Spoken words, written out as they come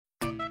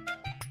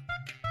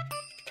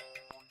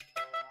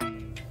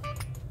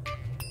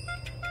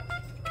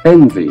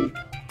Envy.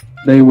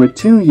 They were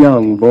two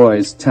young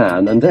boys,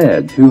 Tan and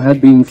Ed, who had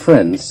been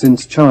friends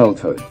since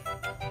childhood.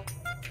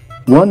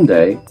 One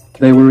day,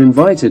 they were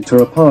invited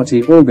to a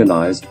party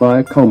organized by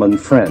a common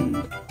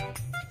friend.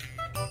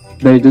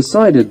 They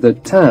decided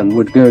that Tan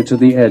would go to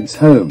the Ed's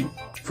home,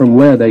 from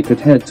where they could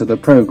head to the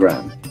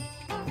program.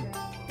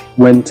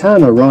 When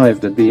Tan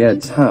arrived at the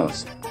Ed's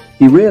house,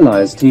 he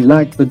realized he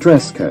lacked the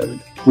dress code,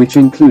 which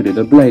included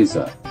a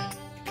blazer.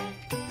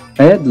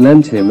 Ed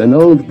lent him an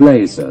old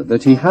blazer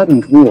that he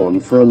hadn't worn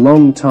for a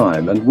long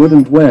time and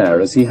wouldn't wear,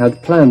 as he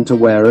had planned to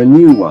wear a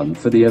new one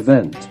for the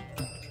event.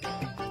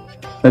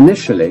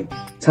 Initially,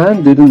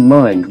 Tan didn't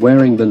mind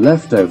wearing the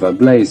leftover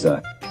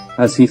blazer,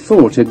 as he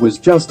thought it was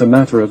just a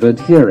matter of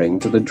adhering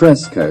to the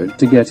dress code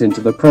to get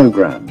into the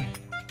program.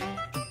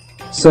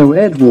 So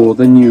Ed wore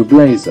the new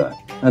blazer,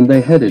 and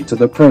they headed to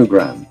the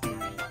program.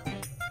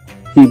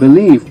 He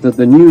believed that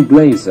the new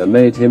blazer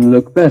made him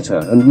look better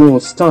and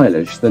more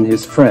stylish than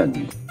his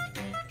friend.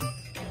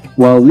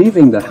 While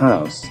leaving the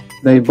house,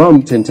 they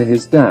bumped into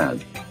his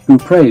dad, who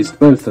praised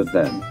both of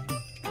them.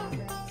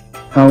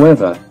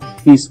 However,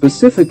 he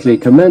specifically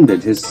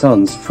commended his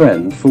son's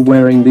friend for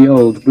wearing the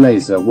old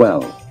blazer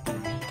well.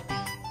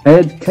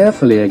 Ed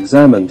carefully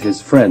examined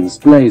his friend's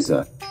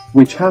blazer,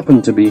 which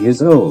happened to be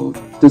his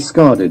old,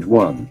 discarded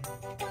one.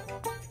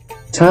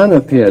 Tan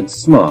appeared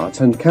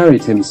smart and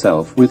carried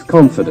himself with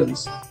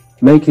confidence,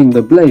 making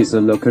the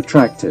blazer look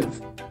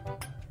attractive.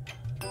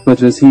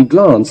 But as he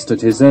glanced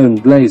at his own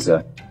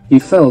blazer, he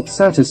felt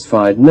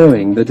satisfied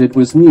knowing that it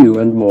was new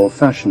and more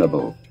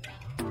fashionable.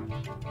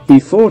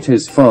 He thought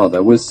his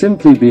father was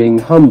simply being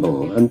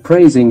humble and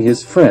praising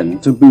his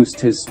friend to boost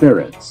his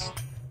spirits.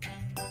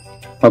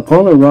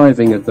 Upon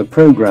arriving at the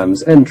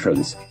program's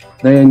entrance,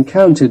 they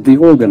encountered the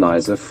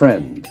organizer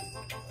friend.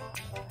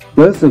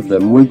 Both of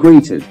them were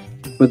greeted,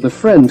 but the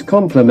friend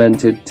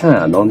complimented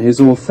Tan on his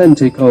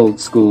authentic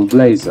old-school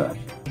blazer.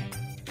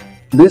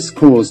 This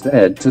caused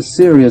Ed to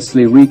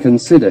seriously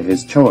reconsider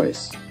his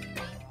choice.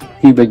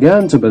 He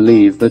began to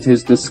believe that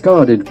his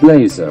discarded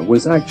blazer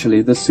was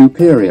actually the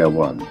superior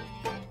one.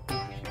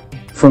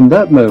 From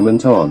that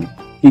moment on,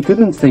 he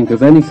couldn't think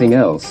of anything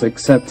else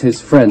except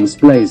his friend's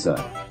blazer.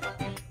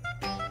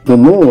 The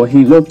more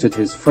he looked at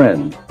his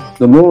friend,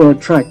 the more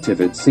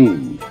attractive it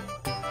seemed.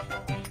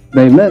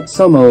 They met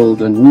some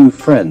old and new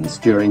friends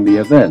during the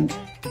event,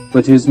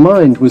 but his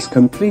mind was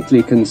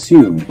completely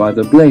consumed by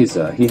the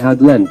blazer he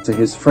had lent to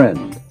his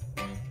friend.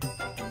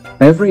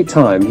 Every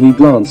time he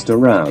glanced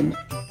around,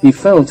 he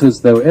felt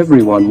as though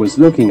everyone was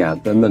looking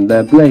at them and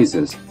their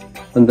blazers,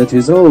 and that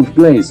his old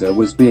blazer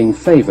was being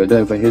favored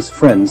over his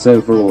friend's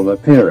overall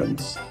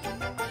appearance.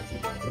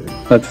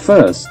 At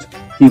first,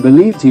 he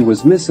believed he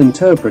was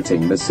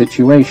misinterpreting the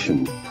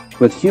situation,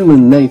 but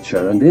human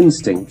nature and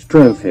instinct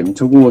drove him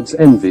towards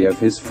envy of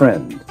his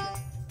friend.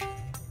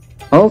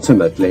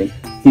 Ultimately,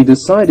 he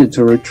decided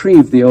to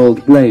retrieve the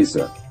old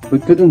blazer,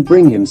 but couldn't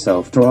bring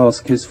himself to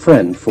ask his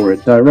friend for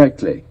it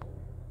directly.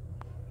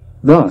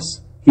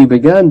 Thus, he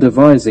began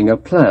devising a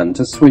plan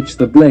to switch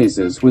the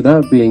blazers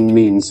without being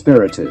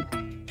mean-spirited.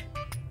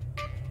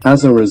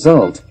 As a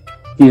result,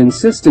 he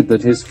insisted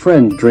that his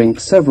friend drink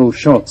several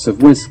shots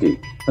of whiskey,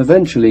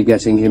 eventually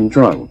getting him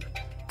drunk.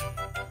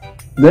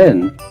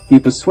 Then, he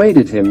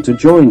persuaded him to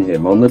join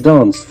him on the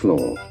dance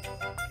floor.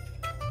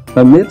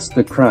 Amidst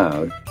the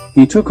crowd,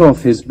 he took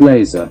off his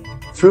blazer,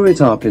 threw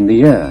it up in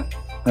the air,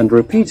 and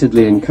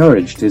repeatedly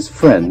encouraged his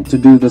friend to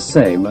do the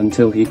same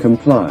until he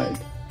complied.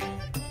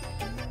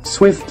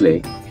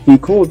 Swiftly, he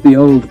caught the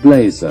old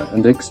blazer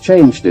and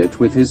exchanged it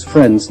with his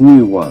friend's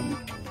new one.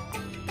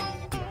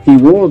 He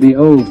wore the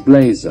old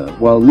blazer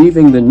while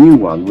leaving the new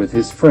one with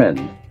his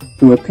friend,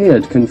 who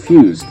appeared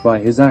confused by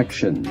his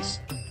actions.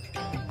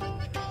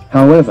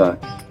 However,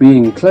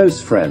 being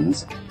close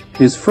friends,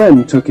 his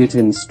friend took it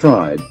in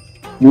stride,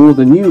 wore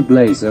the new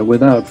blazer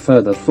without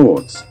further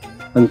thoughts,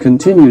 and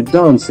continued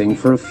dancing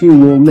for a few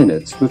more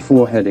minutes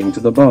before heading to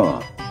the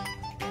bar.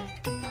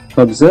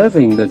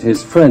 Observing that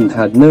his friend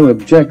had no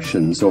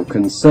objections or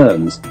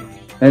concerns,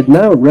 Ed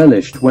now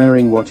relished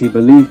wearing what he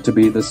believed to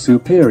be the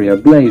superior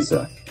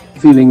blazer,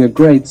 feeling a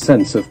great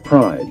sense of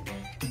pride.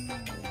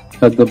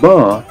 At the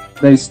bar,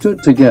 they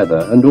stood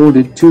together and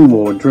ordered 2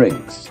 more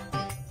drinks.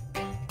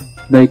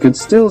 They could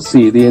still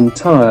see the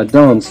entire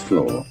dance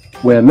floor,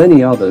 where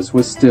many others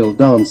were still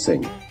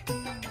dancing.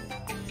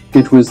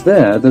 It was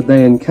there that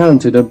they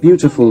encountered a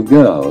beautiful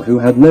girl who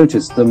had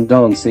noticed them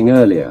dancing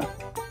earlier.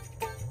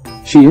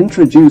 She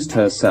introduced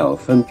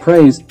herself and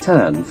praised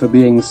Tan for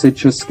being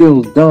such a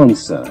skilled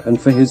dancer and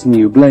for his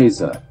new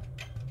blazer.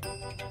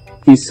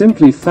 He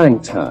simply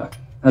thanked her,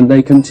 and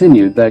they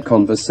continued their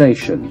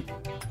conversation.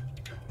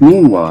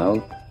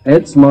 Meanwhile,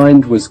 Ed's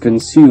mind was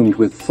consumed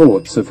with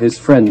thoughts of his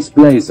friend's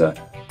blazer,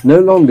 no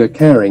longer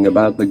caring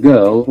about the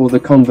girl or the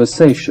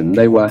conversation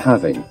they were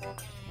having.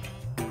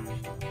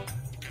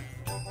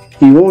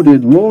 He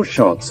ordered more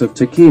shots of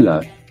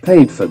tequila,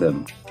 paid for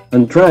them,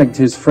 and dragged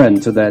his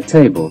friend to their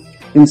table,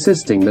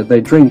 insisting that they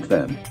drink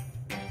them.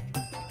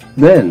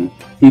 Then,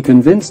 he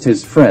convinced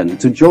his friend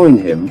to join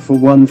him for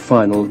one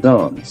final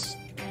dance.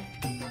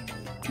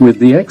 with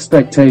the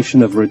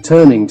expectation of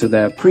returning to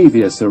their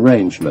previous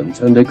arrangement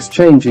and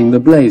exchanging the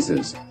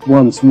blazers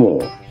once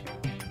more.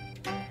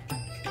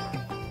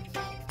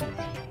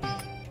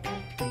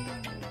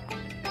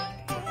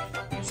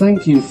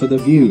 Thank you for the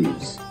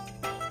views.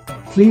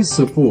 Please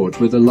support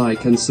with a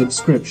like and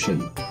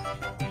subscription.